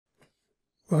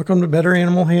Welcome to Better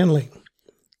Animal Handling,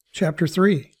 Chapter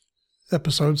 3,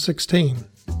 Episode 16.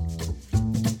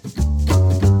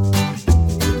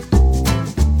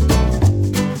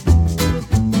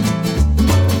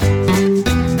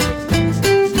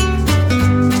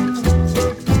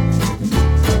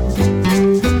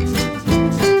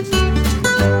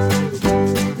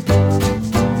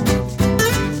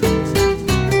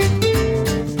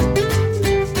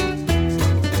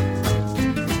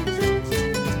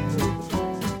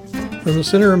 From the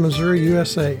center of Missouri,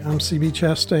 USA, I'm C.B.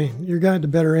 Chastain, your guide to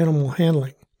better animal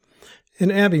handling,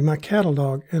 and Abby, my cattle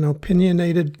dog and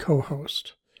opinionated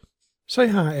co-host. Say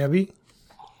hi, Abby.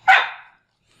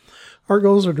 Our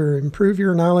goals are to improve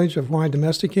your knowledge of why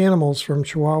domestic animals from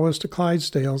Chihuahuas to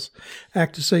Clydesdales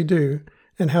act as they do,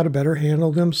 and how to better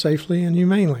handle them safely and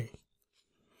humanely.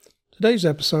 Today's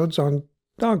episode's on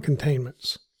dog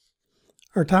containments.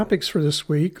 Our topics for this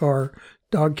week are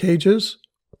dog cages,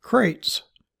 crates,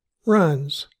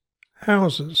 runs,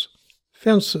 houses,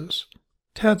 fences,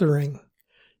 tethering,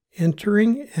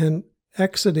 entering and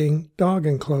exiting dog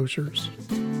enclosures.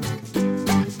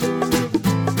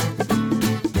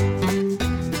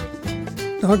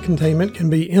 Dog containment can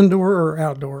be indoor or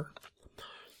outdoor.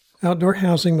 Outdoor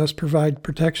housing must provide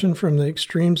protection from the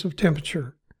extremes of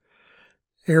temperature,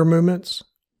 air movements,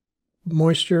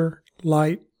 moisture,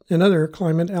 light, and other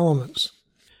climate elements.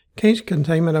 Cage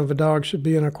containment of a dog should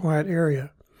be in a quiet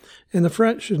area, and the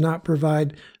front should not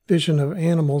provide vision of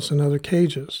animals in other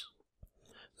cages.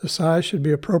 The size should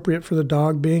be appropriate for the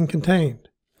dog being contained.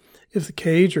 If the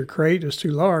cage or crate is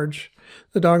too large,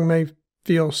 the dog may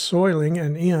feel soiling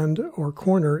an end or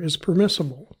corner is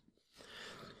permissible.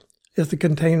 If the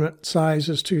containment size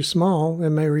is too small, it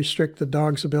may restrict the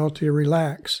dog's ability to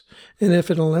relax, and if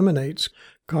it eliminates,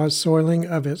 cause soiling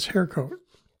of its hair coat.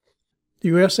 The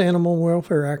U.S. Animal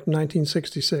Welfare Act of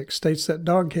 1966 states that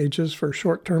dog cages for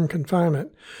short-term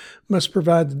confinement must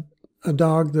provide a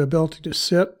dog the ability to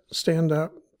sit, stand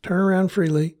up, turn around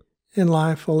freely, and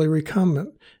lie fully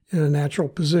recumbent in a natural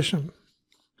position.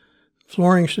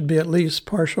 Flooring should be at least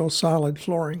partial solid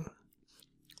flooring.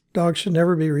 Dogs should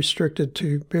never be restricted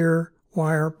to bare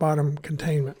wire bottom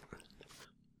containment.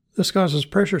 This causes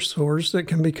pressure sores that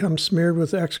can become smeared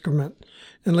with excrement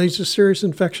and leads to serious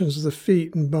infections of the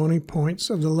feet and bony points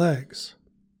of the legs.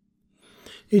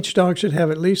 Each dog should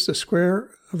have at least a square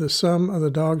of the sum of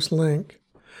the dog's length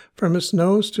from its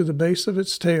nose to the base of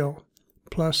its tail,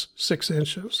 plus 6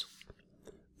 inches.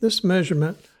 This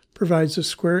measurement provides the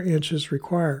square inches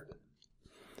required.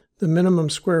 The minimum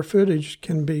square footage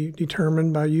can be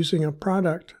determined by using a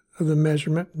product of the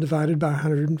measurement divided by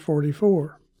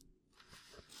 144.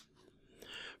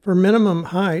 For minimum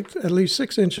height, at least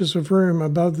 6 inches of room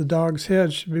above the dog's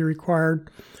head should be required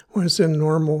when it's in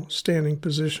normal standing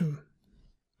position.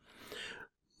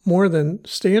 More than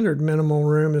standard minimal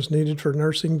room is needed for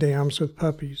nursing dams with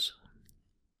puppies.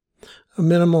 A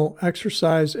minimal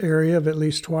exercise area of at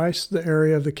least twice the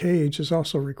area of the cage is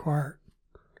also required.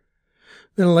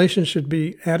 Ventilation should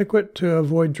be adequate to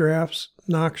avoid drafts,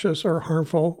 noxious or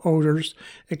harmful odors,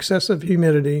 excessive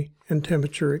humidity, and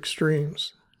temperature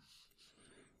extremes.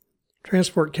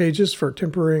 Transport cages for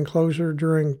temporary enclosure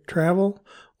during travel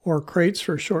or crates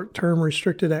for short-term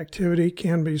restricted activity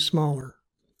can be smaller.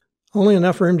 Only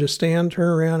enough room to stand, turn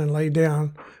around, and lay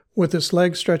down with its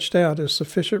legs stretched out is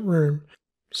sufficient room,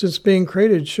 since being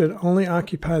crated should only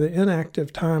occupy the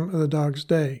inactive time of the dog's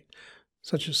day,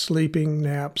 such as sleeping,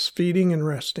 naps, feeding, and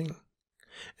resting,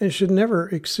 and should never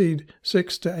exceed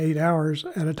 6 to 8 hours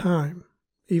at a time,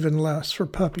 even less for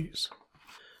puppies.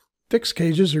 Fixed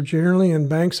cages are generally in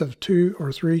banks of 2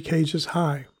 or 3 cages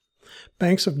high.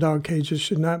 Banks of dog cages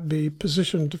should not be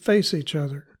positioned to face each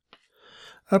other.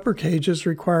 Upper cages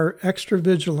require extra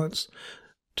vigilance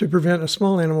to prevent a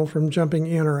small animal from jumping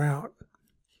in or out.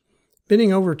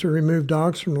 Bending over to remove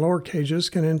dogs from lower cages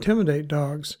can intimidate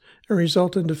dogs and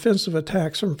result in defensive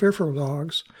attacks from fearful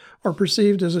dogs or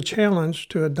perceived as a challenge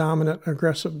to a dominant,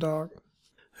 aggressive dog.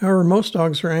 However, most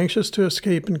dogs are anxious to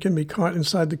escape and can be caught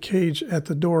inside the cage at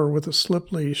the door with a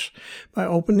slip leash by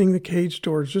opening the cage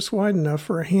door just wide enough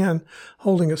for a hand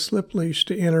holding a slip leash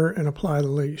to enter and apply the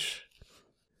leash.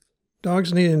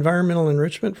 Dogs need environmental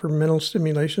enrichment for mental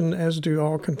stimulation, as do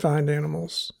all confined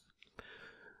animals.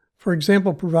 For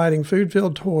example, providing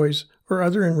food-filled toys or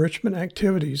other enrichment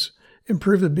activities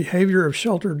improve the behavior of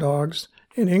shelter dogs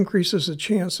and increases the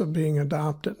chance of being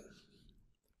adopted.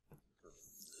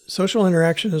 Social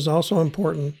interaction is also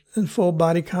important, and full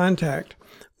body contact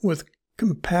with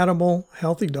compatible,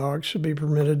 healthy dogs should be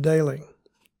permitted daily.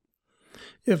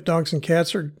 If dogs and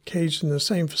cats are caged in the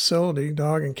same facility,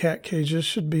 dog and cat cages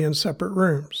should be in separate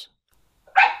rooms.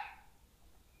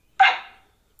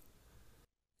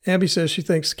 Abby says she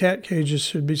thinks cat cages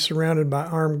should be surrounded by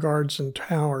armed guards and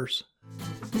towers.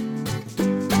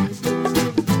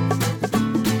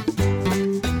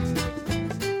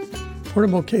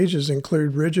 Portable cages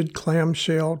include rigid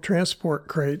clamshell transport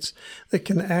crates that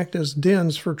can act as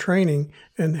dens for training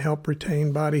and help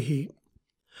retain body heat.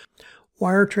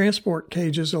 Wire transport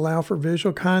cages allow for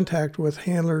visual contact with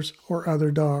handlers or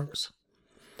other dogs.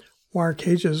 Wire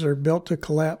cages are built to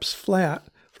collapse flat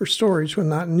for storage when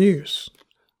not in use.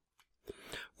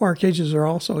 Wire cages are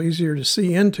also easier to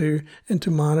see into and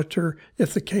to monitor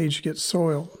if the cage gets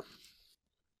soiled.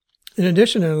 In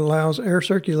addition, it allows air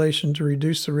circulation to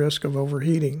reduce the risk of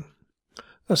overheating.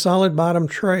 A solid bottom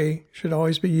tray should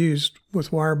always be used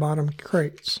with wire bottom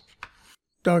crates.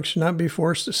 Dogs should not be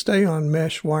forced to stay on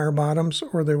mesh wire bottoms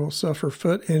or they will suffer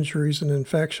foot injuries and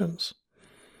infections.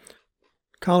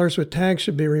 Collars with tags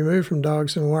should be removed from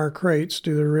dogs in wire crates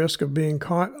due to the risk of being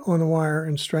caught on the wire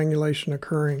and strangulation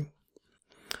occurring.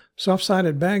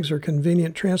 Soft-sided bags are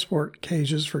convenient transport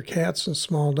cages for cats and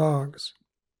small dogs.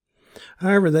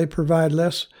 However, they provide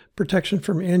less protection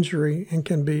from injury and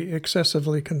can be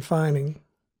excessively confining.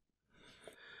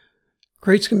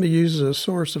 Crates can be used as a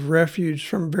source of refuge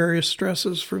from various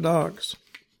stresses for dogs.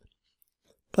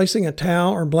 Placing a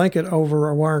towel or blanket over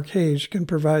a wire cage can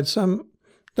provide some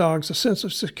dogs a sense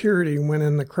of security when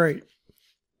in the crate.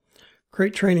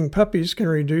 Crate training puppies can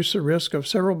reduce the risk of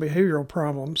several behavioral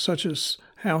problems such as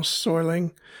house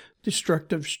soiling,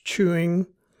 destructive chewing,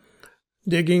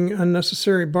 digging,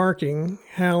 unnecessary barking,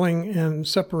 howling, and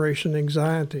separation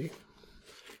anxiety.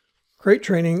 Crate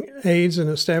training aids in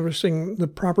establishing the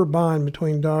proper bond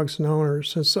between dogs and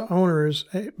owners since the owner is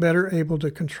better able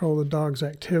to control the dog's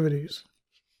activities.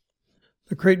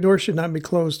 The crate door should not be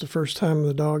closed the first time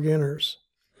the dog enters.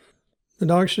 The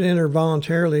dog should enter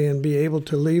voluntarily and be able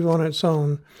to leave on its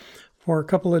own for a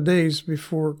couple of days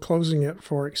before closing it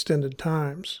for extended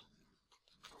times.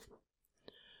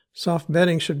 Soft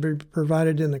bedding should be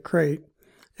provided in the crate,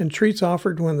 and treats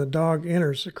offered when the dog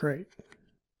enters the crate.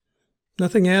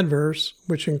 Nothing adverse,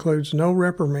 which includes no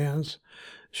reprimands,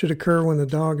 should occur when the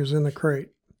dog is in the crate.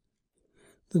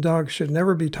 The dog should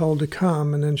never be told to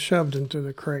come and then shoved into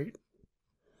the crate.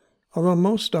 Although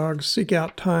most dogs seek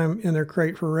out time in their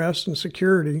crate for rest and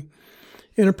security,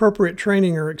 inappropriate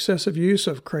training or excessive use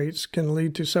of crates can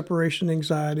lead to separation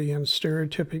anxiety and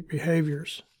stereotypic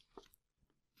behaviors.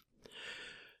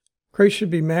 Crates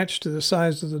should be matched to the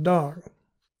size of the dog.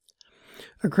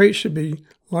 A crate should be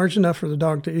large enough for the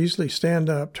dog to easily stand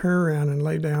up, turn around, and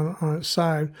lay down on its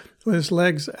side with its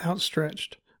legs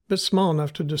outstretched, but small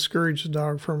enough to discourage the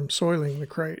dog from soiling the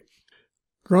crate.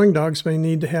 Growing dogs may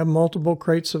need to have multiple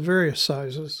crates of various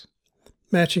sizes.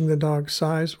 Matching the dog's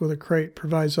size with a crate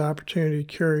provides the opportunity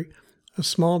to carry a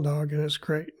small dog in its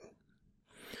crate.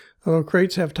 Although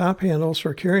crates have top handles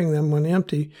for carrying them when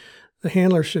empty, the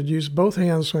handler should use both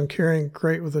hands when carrying a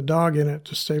crate with a dog in it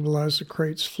to stabilize the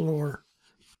crate's floor.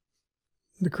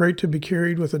 The crate to be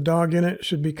carried with a dog in it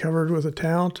should be covered with a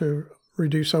towel to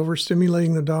reduce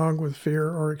overstimulating the dog with fear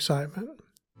or excitement.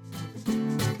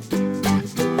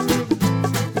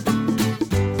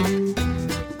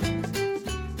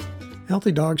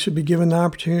 Healthy dogs should be given the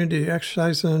opportunity to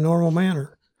exercise in a normal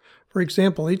manner. For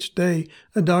example, each day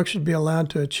a dog should be allowed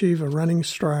to achieve a running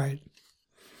stride.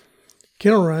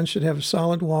 Kennel runs should have a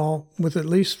solid wall with at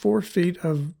least 4 feet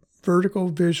of vertical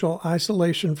visual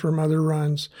isolation from other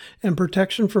runs and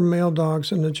protection from male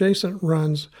dogs and adjacent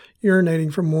runs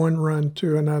urinating from one run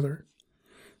to another.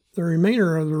 The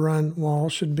remainder of the run wall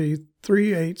should be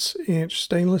 3/8-inch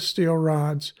stainless steel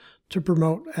rods to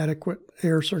promote adequate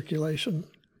air circulation.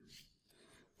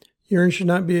 Urine should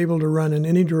not be able to run in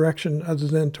any direction other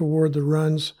than toward the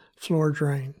run's floor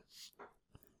drain.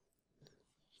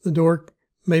 The door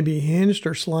may be hinged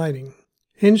or sliding.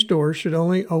 Hinged doors should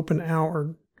only open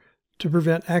outward to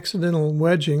prevent accidental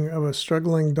wedging of a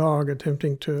struggling dog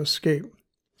attempting to escape.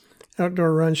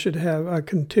 Outdoor runs should have a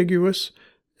contiguous,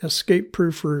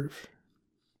 escape-proof roof.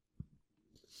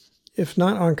 If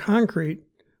not on concrete,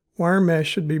 wire mesh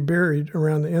should be buried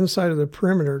around the inside of the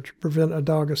perimeter to prevent a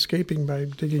dog escaping by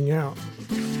digging out.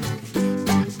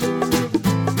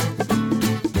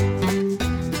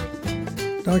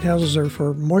 Doghouses are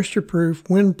for moisture-proof,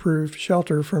 wind-proof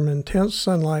shelter from intense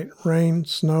sunlight, rain,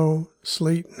 snow,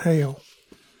 sleet, and hail.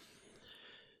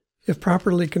 If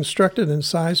properly constructed and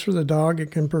sized for the dog,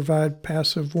 it can provide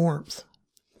passive warmth.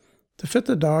 To fit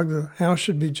the dog, the house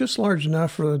should be just large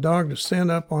enough for the dog to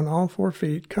stand up on all 4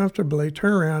 feet comfortably,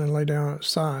 turn around, and lay down on its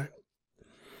side.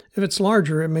 If it's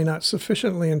larger, it may not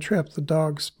sufficiently entrap the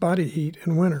dog's body heat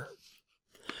in winter.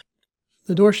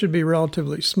 The door should be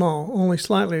relatively small, only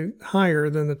slightly higher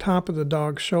than the top of the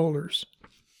dog's shoulders.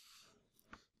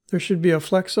 There should be a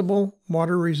flexible,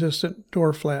 water-resistant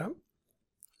door flap,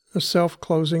 a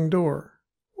self-closing door,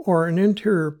 or an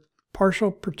interior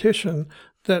partial partition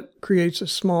that creates a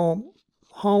small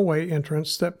hallway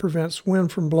entrance that prevents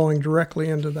wind from blowing directly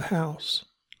into the house.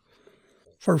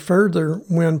 For further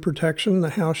wind protection,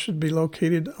 the house should be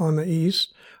located on the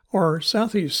east or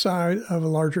southeast side of a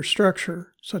larger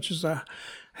structure, such as a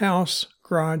house,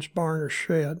 garage, barn, or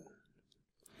shed,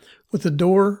 with the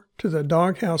door to the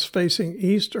doghouse facing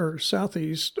east or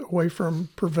southeast away from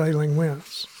prevailing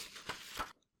winds.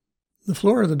 The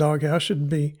floor of the doghouse should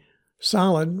be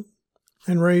solid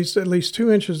and raised at least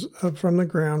 2 inches up from the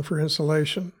ground for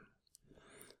insulation.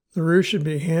 The roof should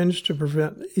be hinged to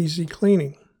prevent easy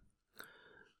cleaning.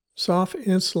 Soft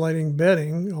insulating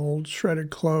bedding, old shredded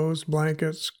clothes,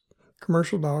 blankets,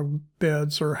 commercial dog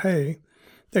beds, or hay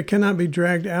that cannot be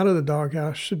dragged out of the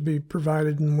doghouse should be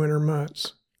provided in winter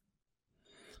months.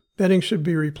 Bedding should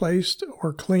be replaced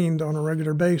or cleaned on a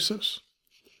regular basis.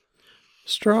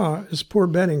 Straw is poor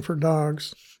bedding for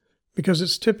dogs because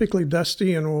it's typically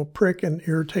dusty and will prick and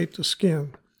irritate the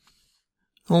skin.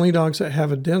 Only dogs that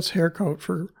have a dense hair coat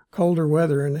for colder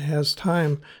weather and has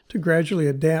time to gradually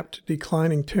adapt to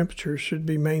declining temperatures should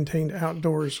be maintained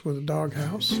outdoors with a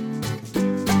doghouse.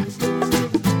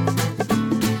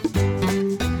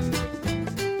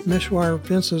 Mesh wire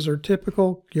fences are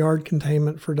typical yard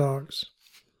containment for dogs.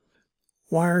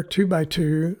 Wire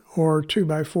 2x2 or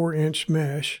 2x4 inch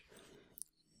mesh,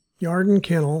 yard and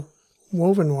kennel,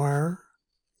 woven wire,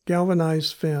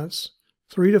 galvanized fence,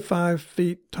 3 to 5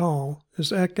 feet tall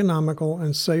is economical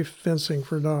and safe fencing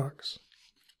for dogs.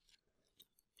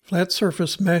 Flat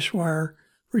surface mesh wire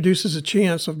reduces the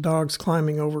chance of dogs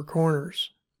climbing over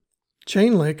corners.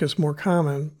 Chain link is more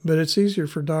common, but it's easier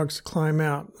for dogs to climb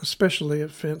out, especially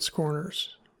at fence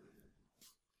corners.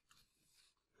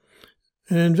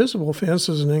 An invisible fence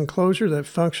is an enclosure that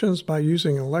functions by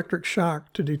using electric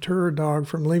shock to deter a dog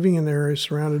from leaving an area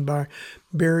surrounded by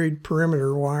buried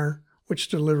perimeter wire, which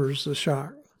delivers the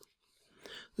shock.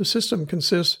 The system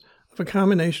consists of a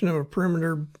combination of a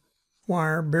perimeter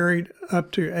wire buried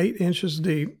up to 8 inches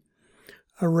deep,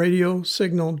 a radio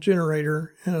signal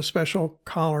generator, and a special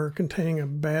collar containing a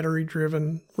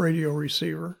battery-driven radio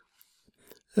receiver.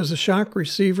 As the shock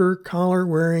receiver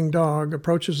collar-wearing dog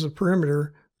approaches the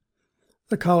perimeter,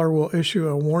 the collar will issue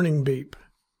a warning beep.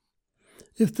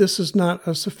 If this is not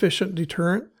a sufficient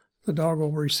deterrent, the dog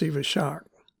will receive a shock.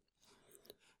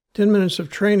 10 minutes of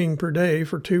training per day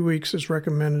for 2 weeks is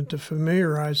recommended to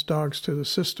familiarize dogs to the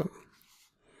system.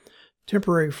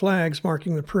 Temporary flags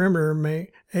marking the perimeter may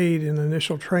aid in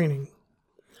initial training.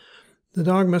 The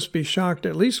dog must be shocked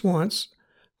at least once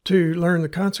to learn the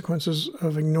consequences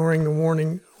of ignoring the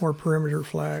warning or perimeter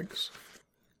flags.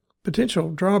 Potential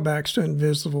drawbacks to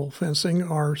invisible fencing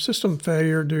are system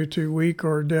failure due to weak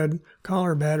or dead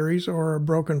collar batteries or a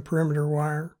broken perimeter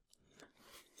wire.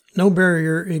 No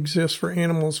barrier exists for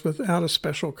animals without a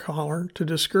special collar to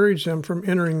discourage them from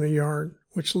entering the yard,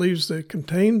 which leaves the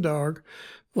contained dog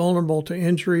vulnerable to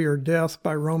injury or death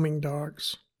by roaming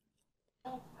dogs.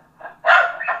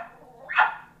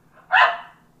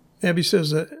 Abby says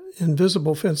that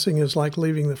invisible fencing is like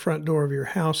leaving the front door of your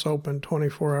house open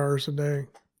 24 hours a day.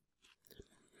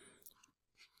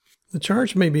 The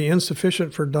charge may be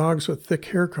insufficient for dogs with thick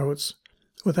hair coats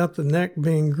without the neck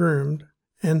being groomed,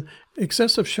 and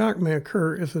excessive shock may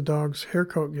occur if the dog's hair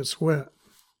coat gets wet.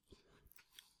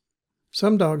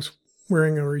 Some dogs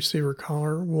wearing a receiver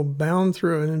collar will bound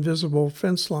through an invisible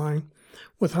fence line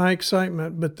with high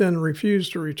excitement, but then refuse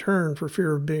to return for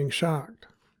fear of being shocked.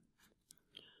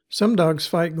 Some dogs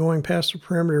fight going past the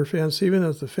perimeter fence even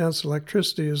if the fence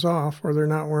electricity is off or they're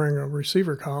not wearing a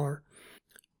receiver collar.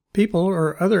 People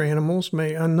or other animals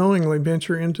may unknowingly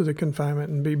venture into the confinement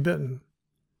and be bitten.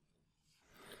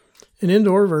 An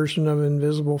indoor version of an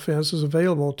invisible fence is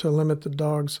available to limit the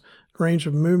dog's range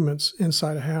of movements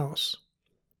inside a house.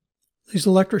 These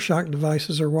electroshock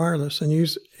devices are wireless and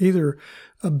use either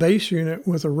a base unit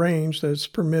with a range that's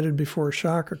permitted before a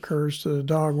shock occurs to the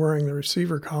dog wearing the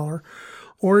receiver collar,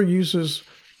 or uses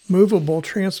movable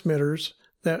transmitters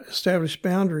that establish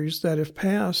boundaries that, if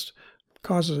passed,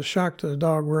 causes a shock to the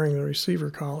dog wearing the receiver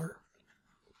collar.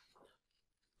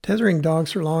 Tethering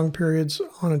dogs for long periods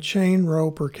on a chain,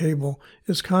 rope, or cable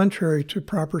is contrary to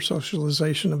proper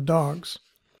socialization of dogs.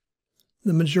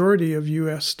 The majority of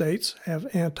U.S. states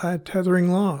have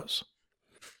anti-tethering laws.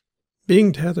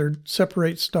 Being tethered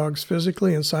separates dogs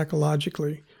physically and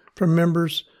psychologically from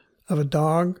members of a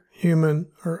dog,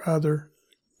 human, or other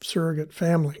surrogate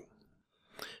family.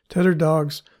 Tethered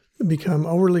dogs become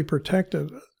overly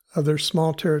protective of their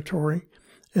small territory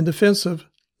and defensive,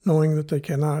 knowing that they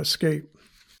cannot escape.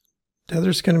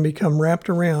 Tethers can become wrapped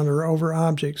around or over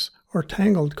objects or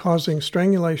tangled, causing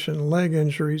strangulation, leg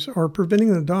injuries, or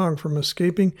preventing the dog from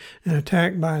escaping an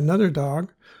attack by another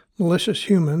dog, malicious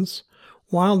humans,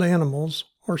 wild animals,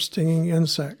 or stinging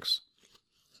insects.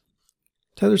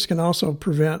 Tethers can also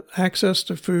prevent access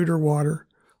to food or water,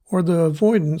 or the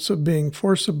avoidance of being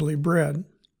forcibly bred.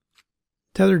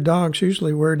 Tethered dogs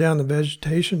usually wear down the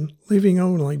vegetation, leaving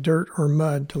only dirt or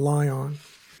mud to lie on.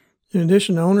 In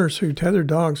addition, owners who tether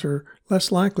dogs are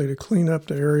less likely to clean up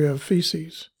the area of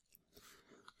feces.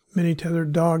 Many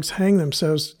tethered dogs hang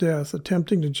themselves to death,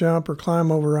 attempting to jump or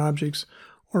climb over objects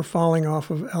or falling off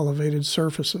of elevated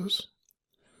surfaces.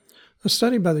 A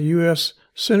study by the U.S.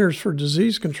 Centers for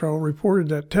Disease Control reported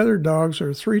that tethered dogs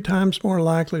are 3 times more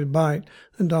likely to bite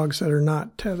than dogs that are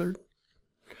not tethered.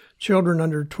 Children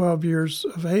under 12 years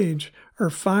of age are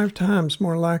 5 times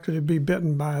more likely to be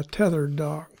bitten by a tethered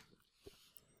dog.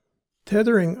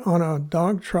 Tethering on a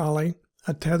dog trolley,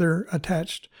 a tether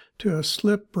attached to a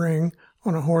slip ring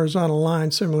on a horizontal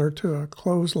line similar to a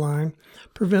clothesline,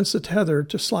 prevents the tether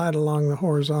to slide along the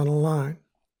horizontal line.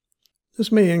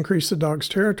 This may increase the dog's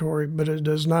territory, but it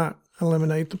does not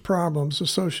eliminate the problems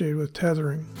associated with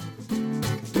tethering.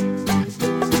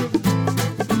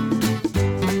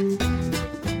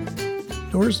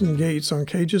 Doors and gates on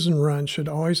cages and runs should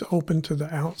always open to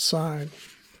the outside.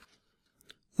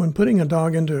 When putting a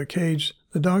dog into a cage,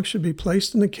 the dog should be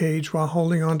placed in the cage while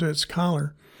holding onto its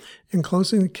collar and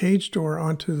closing the cage door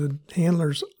onto the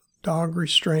handler's dog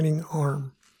restraining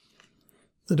arm.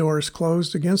 The door is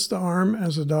closed against the arm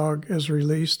as the dog is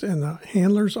released, and the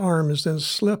handler's arm is then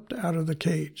slipped out of the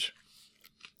cage.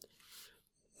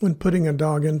 When putting a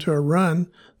dog into a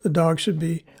run, the dog should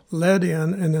be led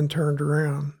in and then turned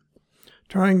around.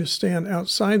 Trying to stand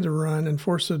outside the run and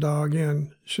force the dog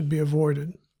in should be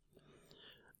avoided.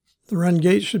 The run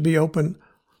gate should be open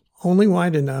only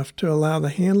wide enough to allow the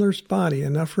handler's body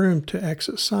enough room to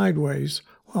exit sideways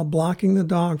while blocking the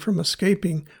dog from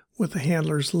escaping with the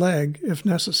handler's leg if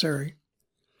necessary.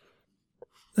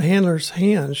 The handler's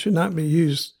hand should not be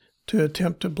used to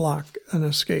attempt to block an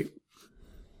escape.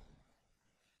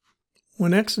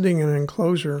 When exiting an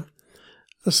enclosure,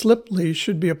 a slip leash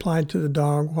should be applied to the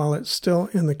dog while it's still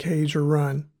in the cage or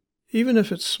run, even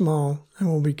if it's small and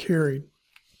will be carried.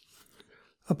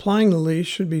 Applying the leash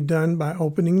should be done by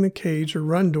opening the cage or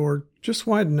run door just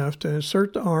wide enough to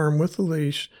insert the arm with the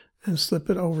leash and slip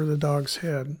it over the dog's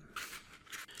head.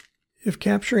 If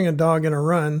capturing a dog in a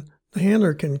run, the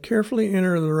handler can carefully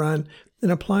enter the run and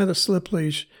apply the slip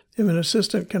leash if an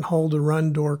assistant can hold the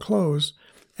run door closed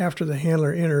after the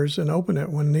handler enters and open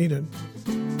it when needed.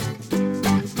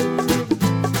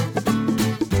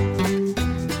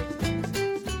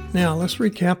 Now, let's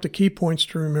recap the key points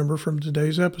to remember from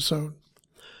today's episode.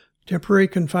 Temporary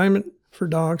confinement for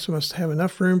dogs must have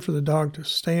enough room for the dog to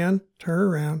stand, turn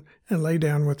around, and lay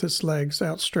down with its legs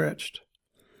outstretched.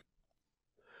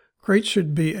 Crates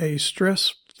should be a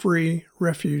stress-free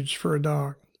refuge for a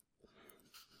dog.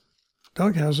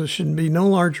 Doghouses should be no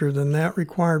larger than that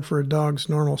required for a dog's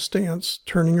normal stance,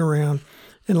 turning around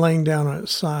and laying down on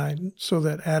its side so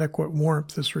that adequate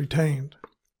warmth is retained.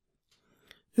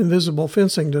 Invisible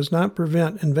fencing does not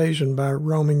prevent invasion by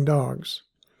roaming dogs.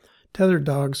 Tethered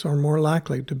dogs are more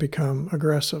likely to become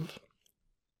aggressive.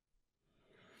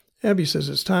 Abby says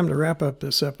it's time to wrap up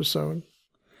this episode.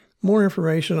 More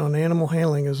information on animal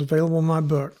handling is available in my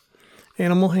book,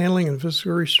 Animal Handling and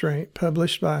Physical Restraint,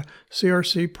 published by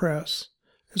CRC Press.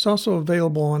 It's also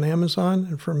available on Amazon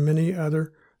and from many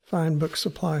other fine book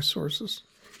supply sources.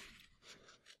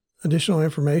 Additional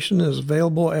information is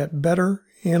available at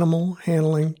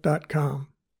betteranimalhandling.com.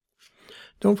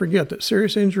 Don't forget that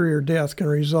serious injury or death can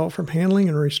result from handling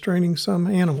and restraining some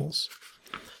animals.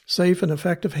 Safe and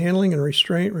effective handling and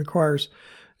restraint requires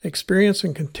experience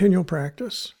and continual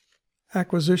practice.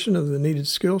 Acquisition of the needed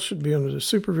skills should be under the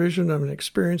supervision of an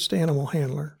experienced animal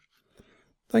handler.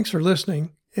 Thanks for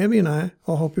listening. Abby and I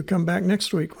will hope you come back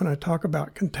next week when I talk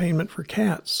about containment for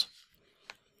cats.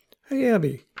 Hey,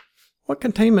 Abby, what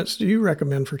containments do you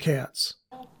recommend for cats?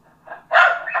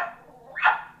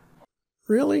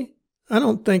 Really? I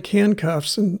don't think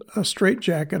handcuffs and a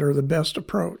straitjacket are the best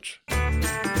approach.